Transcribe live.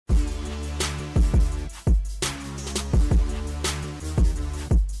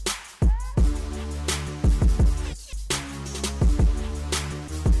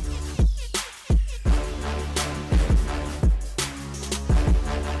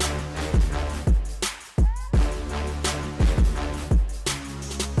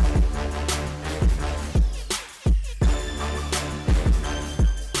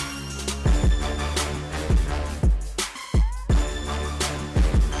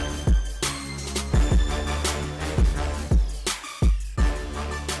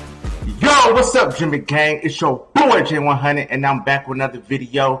Yo, what's up, Jimmy Gang? It's your boy J100, and I'm back with another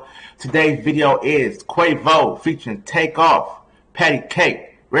video. Today's video is Quavo featuring Takeoff, Patty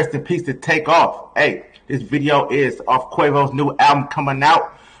Cake. Rest in peace to Takeoff. Hey, this video is off Quavo's new album coming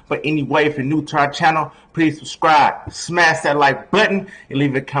out. But anyway, if you're new to our channel, please subscribe, smash that like button, and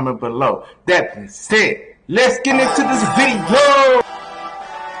leave a comment below. That being said, let's get into this video.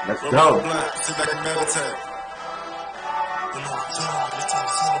 Let's go.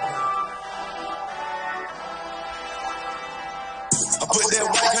 I put that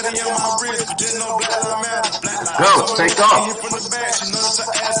white cutty on my wrist, but there's no black lives matter. Go, take off. From the back, she notice her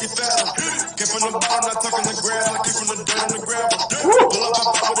ass get fatter. Came from the bottom, not talking the grass, I came from the dirt and the gravel. Pull up,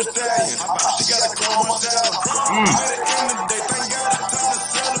 I pop with a stallion. She got a chrome on salad. At the end of the day, thank God it's time to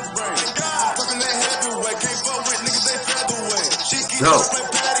celebrate. Talking that heavyweight, can't fuck with niggas, they featherweight. She keeps on play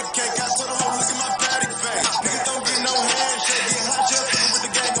patty cake, I told her, oh, look at my patty face. Niggas don't get no handshake, get hot just with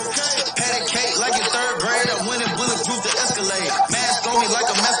the gang, okay? Patty cake like in third grade, I'm winning bulletproof to escalate. On me like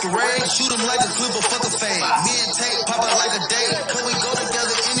a masquerade, shoot him like a clip of fuck a fade. Me and Tate pop out like a date, cause we go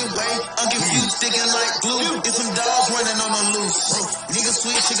together anyway. I'm confused, sticking like glue. Get some dogs running on the loose. Nigga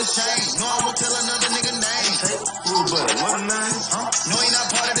sweet, chicken chain. No, I won't tell another nigga name. Ooh, but what name? No, he not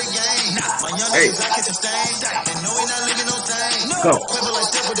part of the game. My young niggas, I catch a stain. And no, he not leaving no stain. Go. Quiver like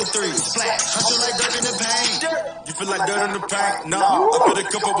step with the three. Splash. I feel like dirt in the pain. You feel like dirt in the paint? No, I put a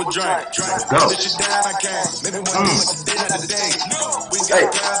cup up a drink. Go. This shit down, I can't. Maybe one day like today, not today. We got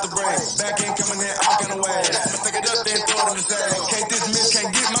past the break. Back ain't coming in all kind of ways. I'ma pick it up, then throw it in the sack. Can't dismiss,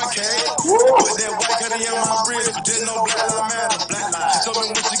 can't get my cake. Put that white cutty on my wrist, but there's no black lives matter. She told me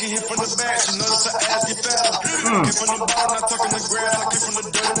when she get hit from the back, she notice her ass get fatter. Came from the bottom, not talking the grass, I came from the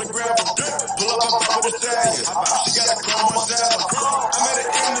dirt and the gravel. Pull up, I pop with a stallion. She got a chrome on salad. I'm at the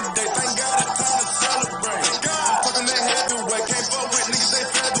end of the day, thank God it's time to celebrate. Talking that heavyweight, can't fuck with niggas, they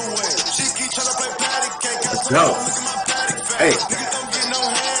featherweight. She keep trying to play patty cake, I told her, look at my patty face. Hey. Niggas don't get no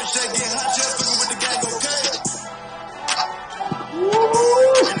handshake, get hot just fucking with the gang, okay?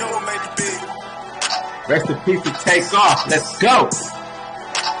 You know what made the big. Rest in peace to Takeoff. Let's go.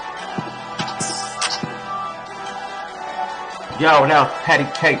 Yo, that was Patty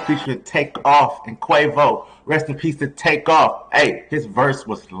Cake featuring Takeoff and Quavo. Rest in peace to Takeoff. Hey, his verse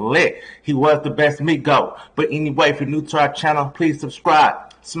was lit. He was the best Migo. But anyway, if you're new to our channel, please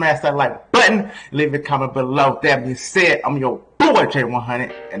subscribe. Smash that like button. And leave a comment below. That being said, I'm your boy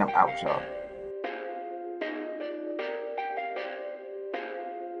J100, and I'm out, y'all.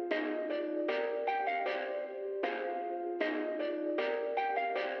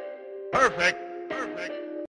 Perfect.